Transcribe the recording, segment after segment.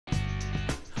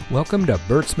Welcome to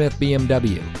Bert Smith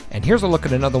BMW, and here's a look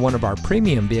at another one of our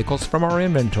premium vehicles from our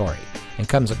inventory, and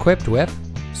comes equipped with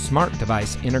smart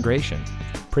device integration,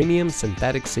 premium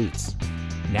synthetic seats,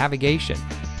 navigation,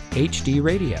 HD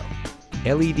radio,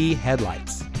 LED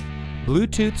headlights,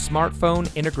 Bluetooth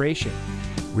smartphone integration,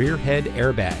 rear head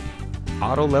airbag,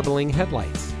 auto leveling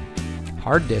headlights,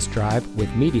 hard disk drive with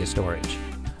media storage,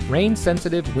 rain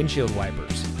sensitive windshield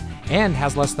wipers, and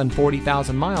has less than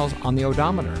 40,000 miles on the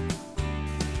odometer.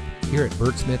 Here at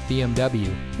Bert Smith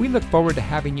BMW, we look forward to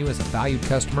having you as a valued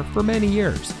customer for many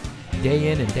years.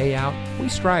 Day in and day out, we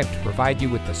strive to provide you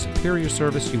with the superior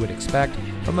service you would expect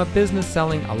from a business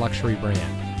selling a luxury brand.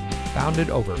 Founded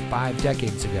over 5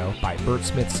 decades ago by Bert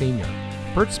Smith Sr.,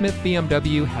 Bert Smith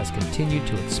BMW has continued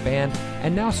to expand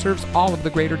and now serves all of the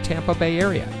greater Tampa Bay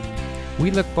area.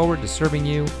 We look forward to serving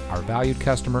you, our valued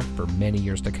customer, for many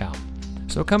years to come.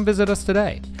 So come visit us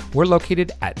today. We're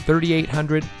located at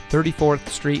 3800 34th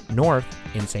Street North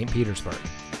in St. Petersburg.